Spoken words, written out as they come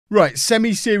Right,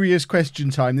 semi-serious question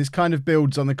time. This kind of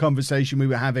builds on the conversation we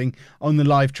were having on the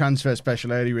live transfer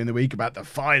special earlier in the week about the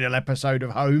final episode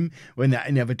of Home, when that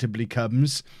inevitably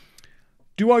comes.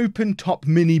 Do open-top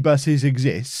minibuses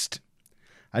exist?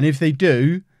 And if they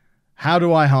do, how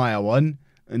do I hire one?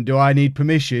 And do I need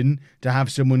permission to have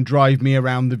someone drive me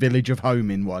around the village of Home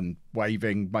in one,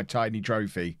 waving my tiny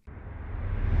trophy?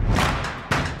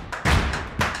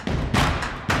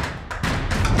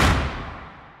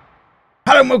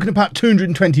 Hello and welcome to part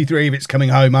 223 of It's Coming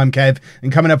Home. I'm Kev,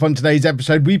 and coming up on today's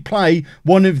episode, we play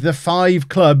one of the 5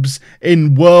 clubs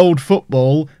in world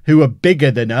football who are bigger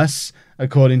than us,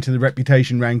 according to the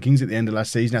reputation rankings at the end of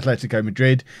last season. Atletico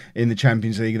Madrid in the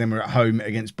Champions League, and then we're at home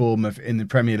against Bournemouth in the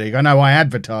Premier League. I know I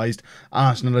advertised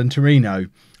Arsenal and Torino.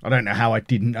 I don't know how I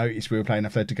didn't notice we were playing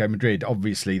Atletico Madrid.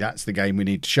 Obviously, that's the game we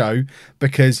need to show,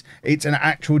 because it's an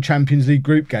actual Champions League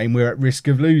group game we're at risk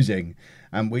of losing.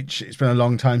 Which it's been a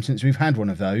long time since we've had one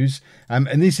of those. And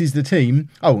this is the team.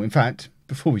 Oh, in fact,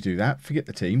 before we do that, forget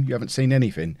the team. You haven't seen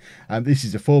anything. This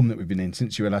is the form that we've been in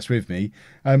since you were last with me.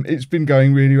 It's been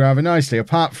going really rather nicely,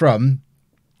 apart from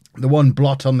the one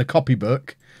blot on the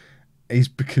copybook is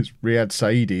because Riyad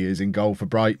Saidi is in goal for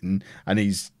Brighton, and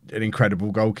he's an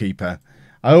incredible goalkeeper.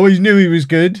 I always knew he was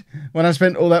good when I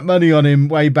spent all that money on him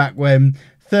way back when.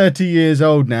 30 years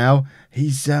old now.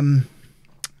 He's...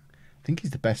 I think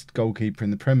he's the best goalkeeper in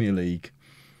the Premier League.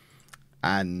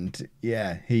 And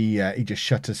yeah, he just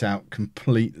shut us out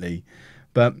completely.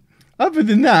 But other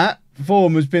than that,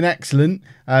 form has been excellent.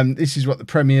 This is what the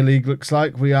Premier League looks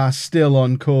like. We are still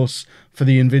on course for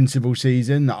the invincible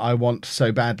season that I want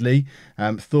so badly.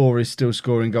 Thor is still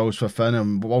scoring goals for fun,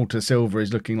 and Walter Silva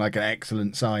is looking like an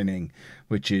excellent signing,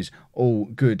 which is all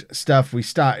good stuff. We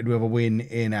started with a win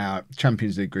in our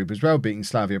Champions League group as well, beating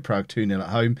Slavia Prague 2-0 at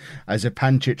home, as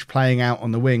Pancic playing out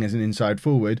on the wing as an inside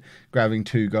forward, grabbing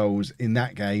 2 goals in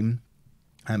that game.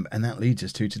 And that leads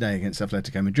us to today against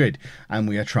Atletico Madrid. And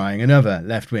we are trying another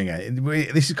left winger.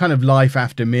 This is kind of life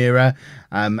after Mira,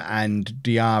 and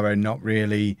Diarra not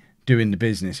really doing the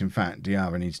business. In fact,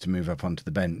 Diarra needs to move up onto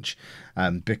the bench,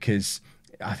 because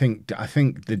I think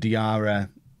the Diarra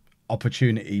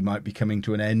opportunity might be coming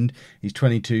to an end. He's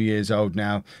 22 years old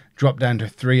now, dropped down to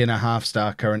 3.5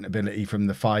 star current ability from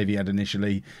the 5 he had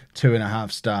initially,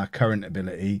 2.5 star current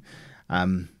ability.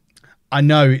 I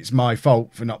know it's my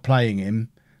fault for not playing him,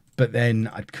 but then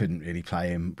I couldn't really play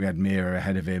him. We had Mira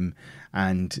ahead of him,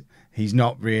 and he's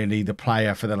not really the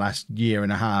player for the last year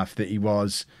and a half that he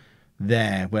was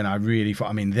there when I really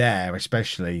thought, there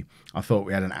especially, I thought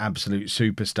we had an absolute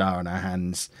superstar on our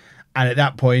hands. And at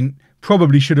that point,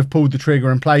 probably should have pulled the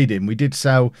trigger and played him. We did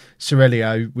sell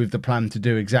Cerelio with the plan to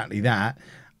do exactly that.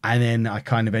 And then I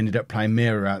kind of ended up playing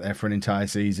Mira out there for an entire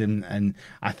season. And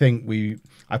I think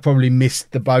I probably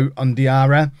missed the boat on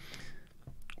Diarra.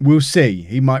 We'll see.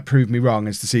 He might prove me wrong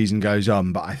as the season goes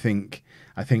on, but I think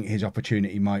his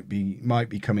opportunity might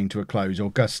be coming to a close.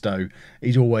 Augusto,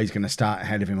 he's always going to start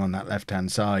ahead of him on that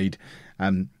left-hand side.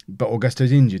 But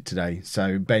Augusto's injured today,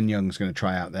 so Ben Young's going to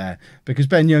try out there, because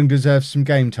Ben Young deserves some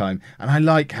game time. And I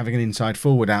like having an inside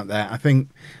forward out there. I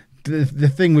think the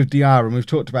thing with Diarra, and we've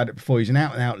talked about it before, he's an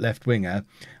out-and-out left winger.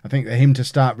 I think for him to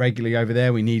start regularly over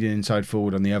there, we need an inside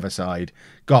forward on the other side.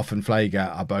 Goff and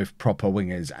Flager are both proper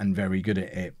wingers and very good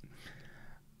at it.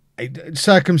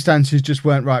 Circumstances just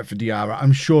weren't right for Diarra.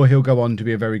 I'm sure he'll go on to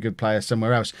be a very good player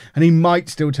somewhere else, and he might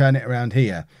still turn it around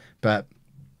here. But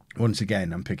once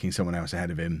again, I'm picking someone else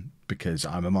ahead of him because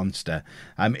I'm a monster.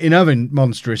 In other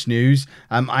monstrous news,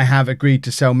 I have agreed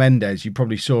to sell Mendes. You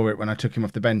probably saw it when I took him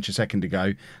off the bench a second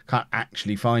ago. Can't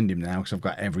actually find him now because I've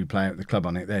got every player at the club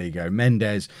on it. There you go.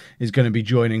 Mendes is going to be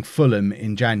joining Fulham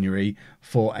in January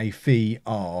for a fee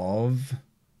of...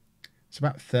 it's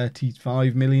about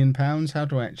 £35 million. How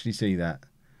do I actually see that?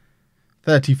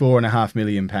 £34.5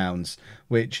 million,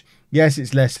 which, yes,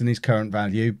 it's less than his current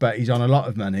value, but he's on a lot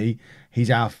of money. He's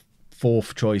our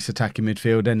 4th choice attacking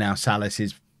midfielder. Now Salas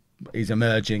is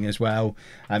emerging as well.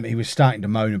 He was starting to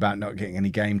moan about not getting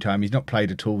any game time. He's not played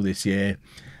at all this year.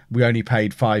 We only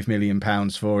paid £5 million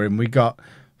for him. We got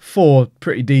 4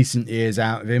 pretty decent years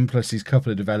out of him, plus his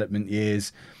couple of development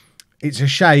years. It's a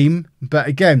shame, but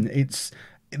again,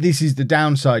 this is the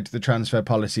downside to the transfer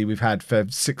policy we've had for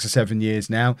 6 or 7 years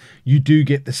now. You do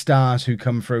get the stars who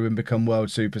come through and become world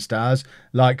superstars,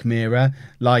 like Mira,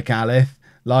 like Aleth,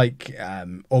 like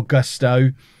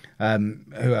Augusto.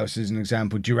 Who else is an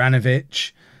example?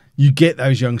 Juranovic. You get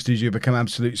those youngsters who become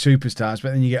absolute superstars,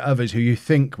 but then you get others who you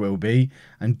think will be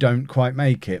and don't quite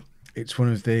make it. It's one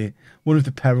of the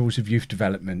perils of youth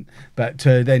development. But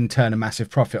to then turn a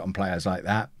massive profit on players like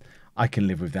that, I can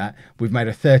live with that. We've made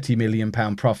a £30 million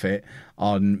profit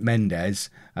on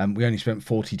Mendes. We only spent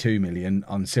 42 million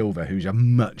on Silva, who's a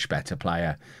much better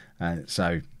player.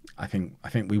 So I think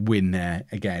we win there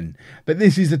again. But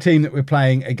this is the team that we're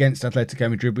playing against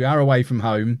Atletico Madrid. We are away from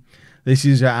home. This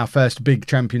is our first big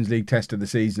Champions League test of the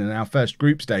season and our first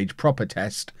group stage proper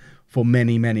test for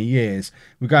many, many years.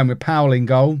 We're going with Powell in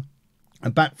goal. A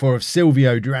back four of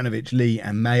Silvio, Duranovic, Lee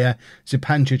and Meyer.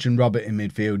 Zupancic and Robert in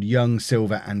midfield. Young,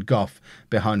 Silva and Goff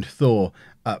behind Thor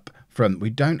up front. We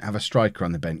don't have a striker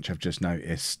on the bench, I've just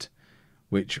noticed,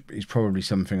 which is probably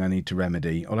something I need to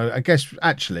remedy. Although I guess,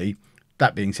 actually,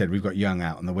 that being said, we've got Young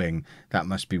out on the wing. That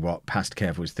must be what past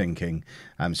Kev was thinking.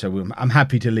 So I'm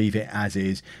happy to leave it as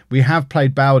is. We have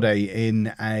played Balde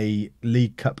in a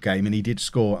League Cup game and he did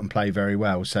score and play very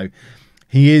well. So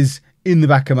he is in the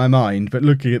back of my mind, but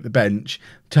looking at the bench,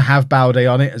 to have Balde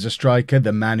on it as a striker,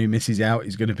 the man who misses out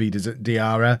is going to be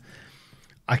Diarra.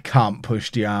 I can't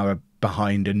push Diarra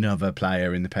behind another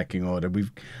player in the pecking order.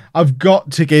 I've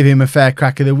got to give him a fair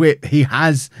crack of the whip. He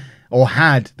has, or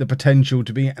had, the potential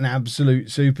to be an absolute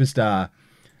superstar.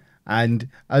 And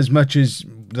as much as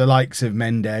the likes of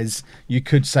Mendes, you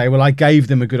could say, well, I gave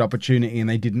them a good opportunity and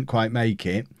they didn't quite make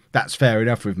it. That's fair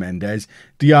enough with Mendes.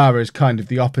 Diarra is kind of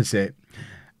the opposite.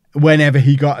 Whenever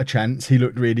he got a chance, he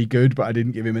looked really good, but I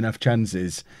didn't give him enough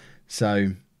chances.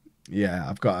 So, yeah,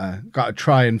 I've got to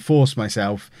try and force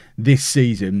myself this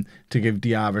season to give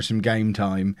Diarra some game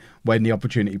time when the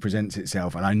opportunity presents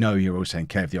itself. And I know you're all saying,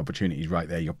 Kev, the opportunity's right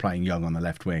there. You're playing Young on the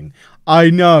left wing. I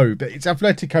know, but it's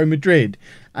Atletico Madrid,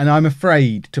 and I'm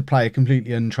afraid to play a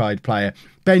completely untried player.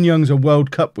 Ben Young's a World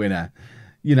Cup winner.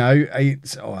 You know,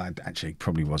 actually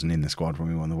probably wasn't in the squad when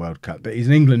we won the World Cup, but he's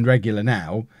an England regular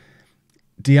now.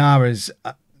 Diarra's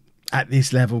at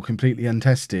this level completely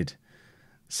untested,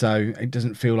 so it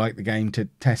doesn't feel like the game to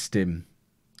test him.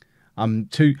 I'm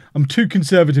too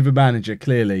conservative a manager,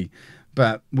 clearly,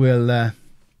 but we'll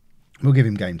give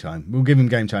him game time. We'll give him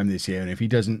game time this year, and if he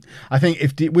doesn't, I think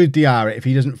with Diarra, if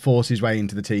he doesn't force his way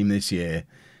into the team this year,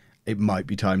 it might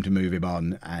be time to move him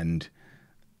on and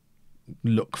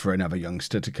look for another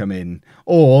youngster to come in,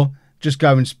 or just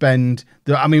go and spend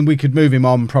we could move him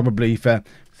on probably for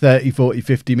 30, 40,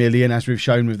 50 million, as we've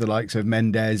shown with the likes of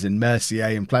Mendes and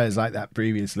Mercier and players like that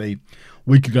previously.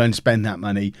 We could go and spend that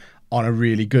money on a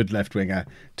really good left winger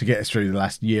to get us through the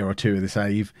last year or two of the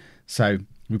save. So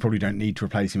we probably don't need to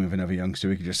replace him with another youngster.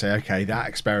 We could just say, okay, that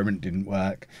experiment didn't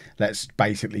work. Let's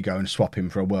basically go and swap him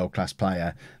for a world-class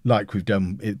player, like we've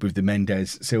done with the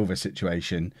Mendes-Silva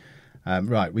situation.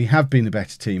 Right, we have been the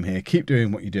better team here. Keep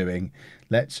doing what you're doing.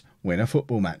 Let's win a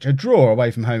football match. A draw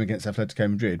away from home against Atletico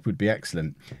Madrid would be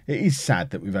excellent. It is sad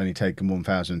that we've only taken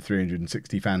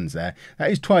 1,360 fans there.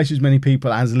 That is twice as many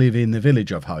people as live in the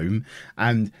village of Holme,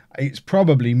 and it's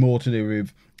probably more to do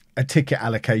with a ticket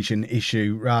allocation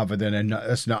issue rather than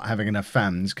us not having enough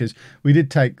fans, because we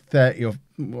did take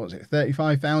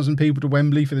 35,000 people to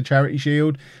Wembley for the Charity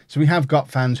Shield, so we have got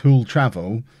fans who'll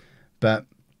travel, but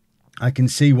I can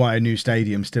see why a new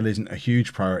stadium still isn't a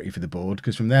huge priority for the board,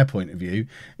 because from their point of view,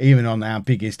 even on our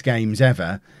biggest games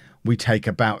ever, we take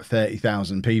about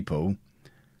 30,000 people,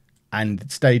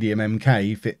 and Stadium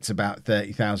MK fits about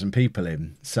 30,000 people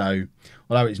in. So,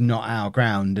 although it's not our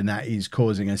ground and that is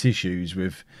causing us issues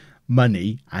with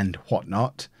money and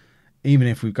whatnot, even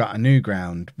if we've got a new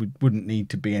ground, we wouldn't need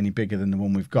to be any bigger than the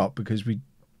one we've got, because we're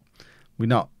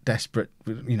not desperate,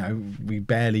 you know, we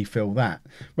barely fill that.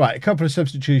 Right, a couple of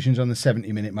substitutions on the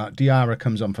 70-minute mark. Diarra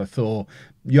comes on for Thor.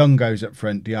 Young goes up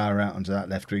front, Diarra out onto that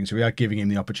left wing, so we are giving him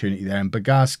the opportunity there. And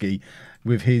Bogarski,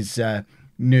 with his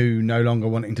no longer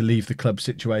wanting to leave the club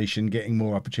situation, getting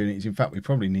more opportunities. In fact, we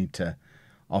probably need to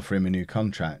offer him a new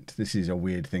contract. This is a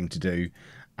weird thing to do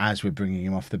as we're bringing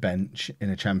him off the bench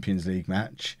in a Champions League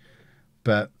match.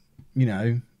 But, you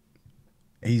know,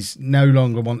 he's no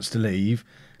longer wants to leave.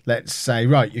 Let's say,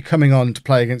 right, you're coming on to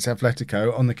play against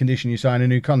Atletico on the condition you sign a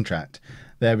new contract.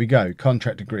 There we go.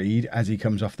 Contract agreed as he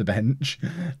comes off the bench.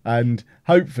 And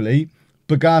hopefully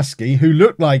Bogarski, who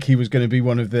looked like he was going to be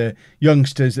one of the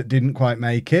youngsters that didn't quite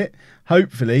make it,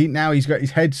 hopefully now he's got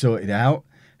his head sorted out,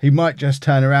 he might just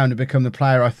turn around and become the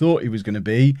player I thought he was going to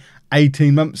be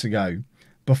 18 months ago,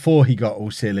 before he got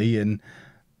all silly. And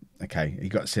okay, he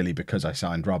got silly because I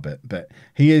signed Robert, but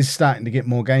he is starting to get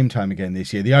more game time again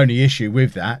this year. The only issue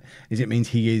with that is it means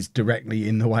he is directly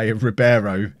in the way of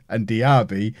Ribeiro and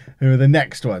Diaby, who are the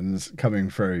next ones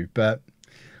coming through. But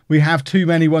we have too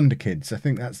many wonder kids. I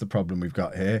think that's the problem we've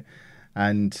got here.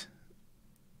 And,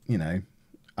 you know,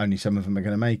 only some of them are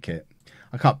going to make it.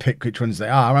 I can't pick which ones they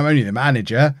are. I'm only the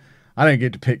manager. I don't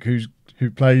get to pick who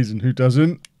plays and who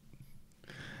doesn't.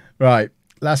 Right.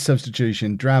 last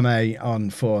substitution, Drame on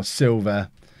for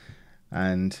Silva.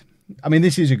 And, I mean,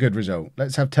 this is a good result.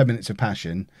 Let's have 10 minutes of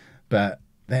passion. But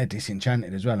they're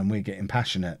disenchanted as well, and we're getting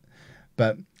passionate.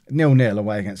 But 0-0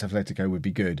 away against Atletico would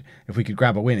be good. If we could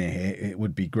grab a winner here, it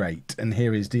would be great. And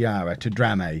here is Diarra to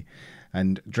Drame.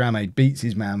 And Drame beats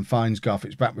his man, finds Goff.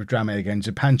 It's back with Drame again.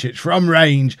 Zupancic from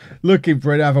range, looking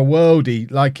for another worldie,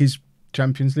 like his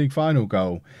Champions League final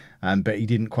goal. But he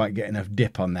didn't quite get enough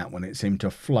dip on that one. It seemed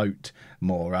to float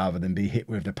more rather than be hit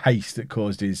with the pace that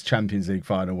caused his Champions League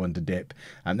final one to dip.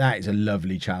 And that is a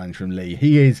lovely challenge from Lee.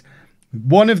 He is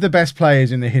one of the best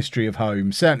players in the history of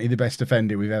Holme, certainly the best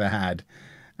defender we've ever had.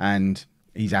 And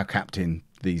he's our captain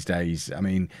these days. I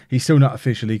mean, he's still not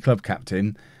officially club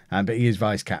captain, but he is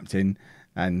vice captain.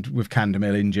 And with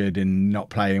Candemill injured and not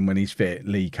playing when he's fit,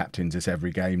 Lee captains us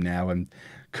every game now. And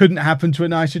couldn't happen to a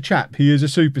nicer chap. He is a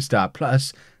superstar.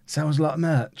 Plus, sells a lot of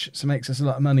merch, so makes us a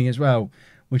lot of money as well,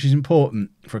 which is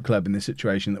important for a club in the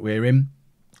situation that we're in.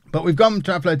 But we've gone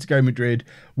to Atletico Madrid.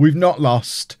 We've not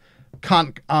lost.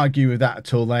 Can't argue with that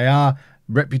at all. They are,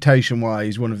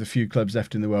 reputation-wise, one of the few clubs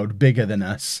left in the world bigger than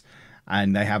us,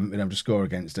 and they haven't been able to score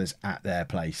against us at their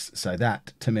place. So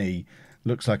that, to me,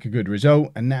 looks like a good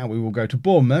result. And now we will go to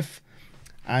Bournemouth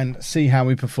and see how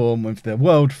we perform with the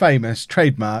world-famous,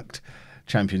 trademarked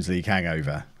Champions League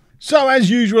hangover. So, as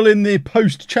usual in the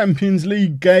post-Champions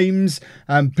League games,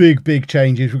 big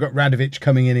changes. We've got Radovic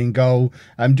coming in goal.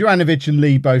 Juranovic and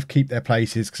Lee both keep their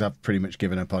places because I've pretty much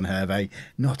given up on Hervé.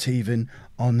 Not even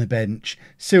on the bench.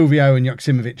 Silvio and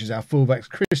Joksimovic as our fullbacks.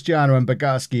 Cristiano and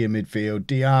Bogarski in midfield.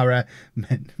 Diarra,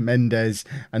 Mendes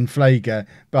and Flager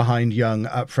behind Young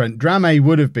up front. Drame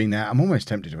would have been there. I'm almost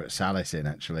tempted to put Salas in,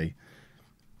 actually.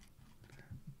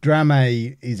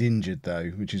 Drame is injured,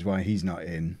 though, which is why he's not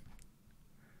in.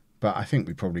 But I think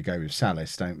we probably go with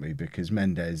Salas, don't we? Because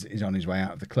Mendes is on his way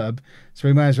out of the club. So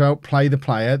we may as well play the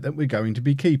player that we're going to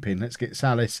be keeping. Let's get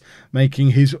Salas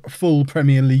making his full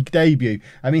Premier League debut.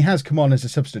 He has come on as a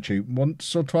substitute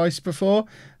once or twice before.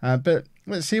 But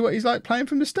let's see what he's like playing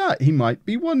from the start. He might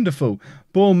be wonderful.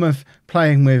 Bournemouth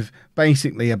playing with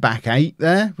basically a back eight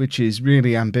there, which is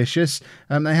really ambitious.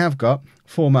 They have got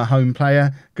former home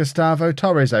player Gustavo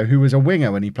Torres, who was a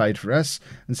winger when he played for us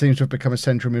and seems to have become a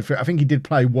central midfield. I think he did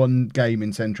play one game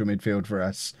in central midfield for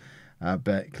us,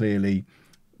 but clearly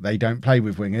they don't play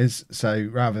with wingers. So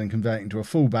rather than converting to a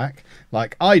fullback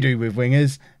like I do with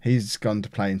wingers, he's gone to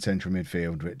play in central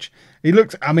midfield, which he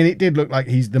looks. It did look like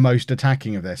he's the most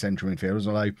attacking of their central midfielders,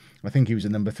 although I think he was a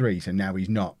number 3, so now he's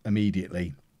not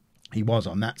immediately. He was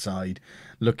on that side,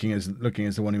 looking as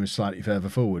the one who was slightly further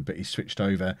forward, but he switched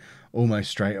over almost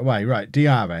straight away. Right,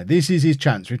 Diarra, this is his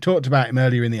chance. We talked about him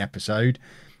earlier in the episode.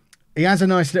 He has a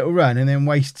nice little run and then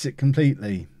wastes it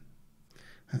completely.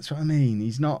 That's what I mean.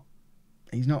 He's not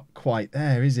quite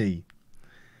there, is he?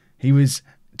 He was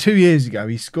 2 years ago.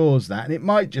 He scores that, and it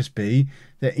might just be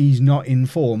that he's not in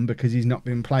form because he's not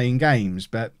been playing games.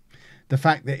 But the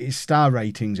fact that his star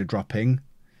ratings are dropping.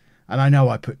 And I know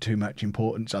I put too much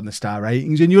importance on the star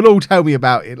ratings, and you'll all tell me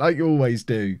about it, like you always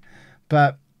do.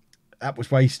 But that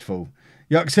was wasteful.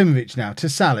 Joksimovic now to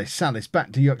Salas. Salas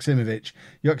back to Joksimovic.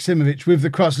 Joksimovic with the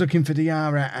cross looking for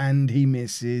Diarra, and he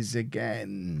misses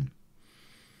again.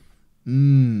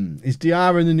 Is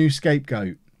Diarra the new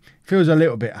scapegoat? Feels a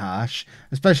little bit harsh,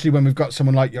 especially when we've got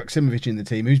someone like Joksimovic in the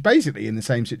team who's basically in the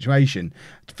same situation.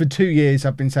 For 2 years,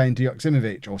 I've been saying to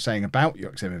Joksimovic, or saying about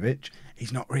Joksimovic,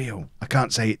 he's not real. I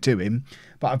can't say it to him,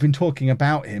 but I've been talking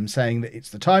about him, saying that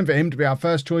it's the time for him to be our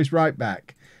first choice right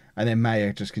back. And then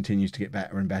Mayer just continues to get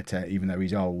better and better, even though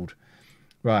he's old.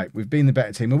 Right, we've been the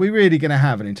better team. Are we really going to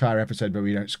have an entire episode where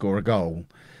we don't score a goal?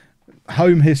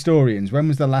 Home historians, when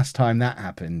was the last time that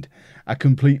happened? A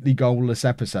completely goalless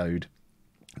episode.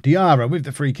 Diarra with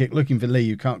the free kick looking for Lee,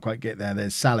 who can't quite get there.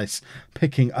 There's Salas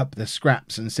picking up the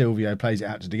scraps, and Silvio plays it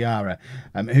out to Diarra,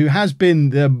 who has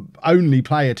been the only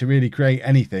player to really create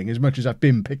anything. As much as I've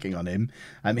been picking on him,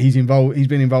 he's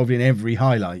been involved in every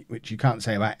highlight, which you can't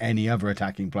say about any other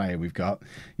attacking player we've got.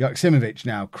 Joksimovic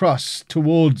now cross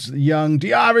towards Young.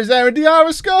 Diarra's there, and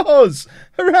Diarra scores.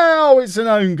 Hurrah! It's an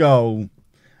own goal.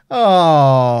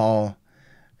 Oh.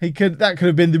 That could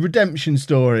have been the redemption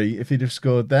story if he'd have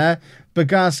scored there.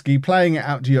 Bogarski playing it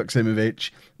out to Joksimovic.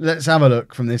 Let's have a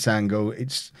look from this angle.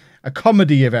 It's a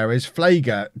comedy of errors.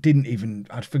 Flager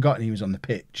I'd forgotten he was on the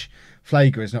pitch.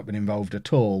 Flager has not been involved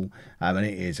at all. And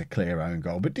it is a clear own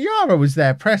goal. But Diarra was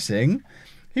there pressing.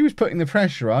 He was putting the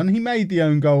pressure on. He made the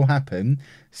own goal happen.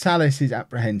 Salas is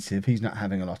apprehensive. He's not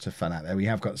having a lot of fun out there. We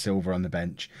have got Silva on the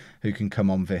bench who can come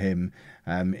on for him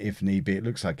if need be. It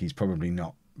looks like he's probably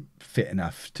not fit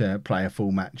enough to play a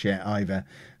full match yet either.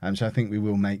 So I think we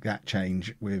will make that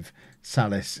change with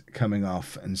Salis coming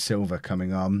off and Silva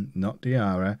coming on. Not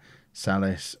Diarra,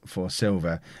 Salis for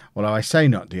Silva. Although I say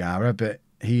not Diarra, but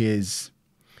he is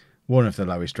one of the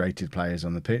lowest rated players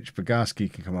on the pitch.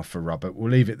 Bogarski can come off for Robert.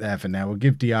 We'll leave it there for now. We'll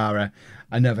give Diarra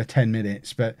another 10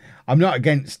 minutes. But I'm not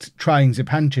against trying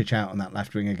Zupancic out on that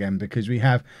left wing again, because we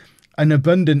have an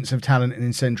abundance of talent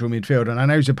in central midfield. And I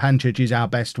know Zupancic is our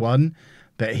best one,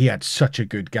 but he had such a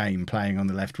good game playing on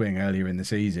the left wing earlier in the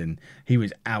season. He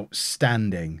was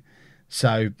outstanding.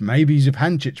 So maybe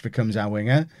Zupancic becomes our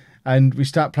winger and we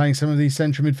start playing some of these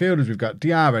central midfielders. We've got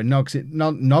Diarra,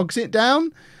 nogs it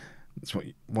down. That's what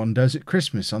one does at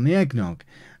Christmas on the eggnog.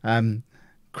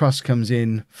 Cross comes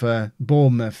in for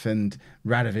Bournemouth and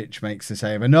Radovic makes the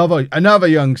save. Another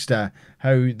youngster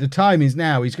who the time is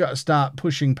now. He's got to start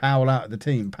pushing Powell out of the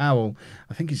team. Powell,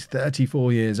 I think he's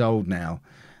 34 years old now.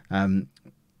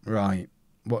 Right,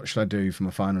 what should I do for my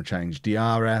final change?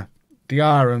 Diarra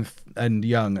and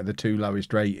Young are the two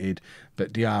lowest rated,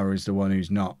 but Diarra is the one who's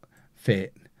not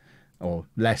fit, or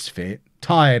less fit,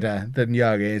 tireder than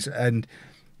Young is. And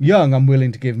Young I'm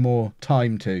willing to give more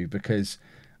time to, because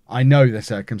I know the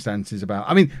circumstances about...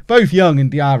 I mean, both Young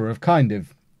and Diarra have kind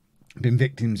of been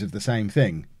victims of the same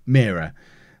thing, mirror,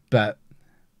 but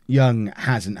Young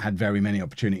hasn't had very many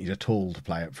opportunities at all to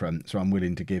play up front, so I'm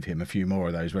willing to give him a few more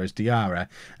of those, whereas Diarra,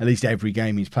 at least every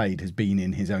game he's played has been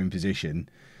in his own position.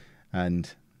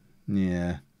 And,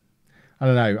 yeah, I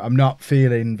don't know, I'm not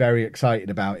feeling very excited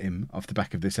about him off the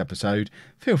back of this episode.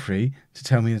 Feel free to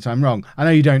tell me that I'm wrong. I know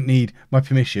you don't need my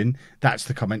permission, that's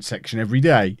the comment section every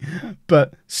day,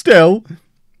 but still...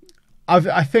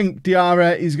 I think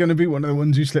Diarra is going to be one of the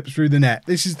ones who slips through the net.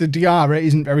 This is the Diarra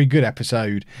isn't very good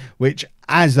episode, which,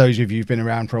 as those of you who've been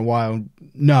around for a while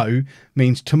know,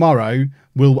 means tomorrow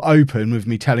will open with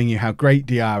me telling you how great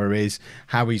Diarra is,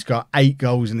 how he's got 8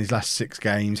 goals in his last 6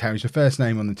 games, how he's the first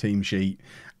name on the team sheet,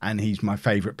 and he's my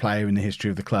favourite player in the history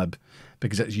of the club,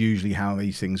 because that's usually how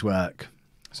these things work.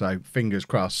 So fingers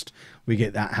crossed we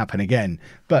get that happen again.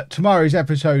 But tomorrow's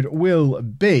episode will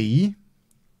be...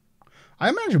 I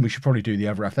imagine we should probably do the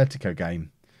other Atletico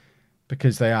game,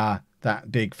 because they are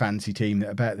that big fancy team that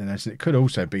are better than us. And it could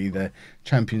also be the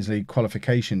Champions League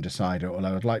qualification decider,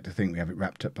 although I'd like to think we have it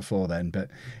wrapped up before then.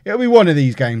 But it'll be one of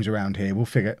these games around here. We'll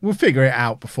figure it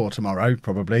out before tomorrow,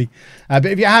 probably. But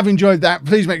if you have enjoyed that,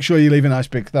 please make sure you leave a nice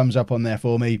big thumbs up on there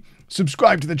for me.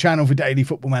 Subscribe to the channel for daily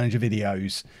Football Manager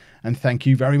videos. And thank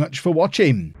you very much for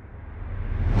watching.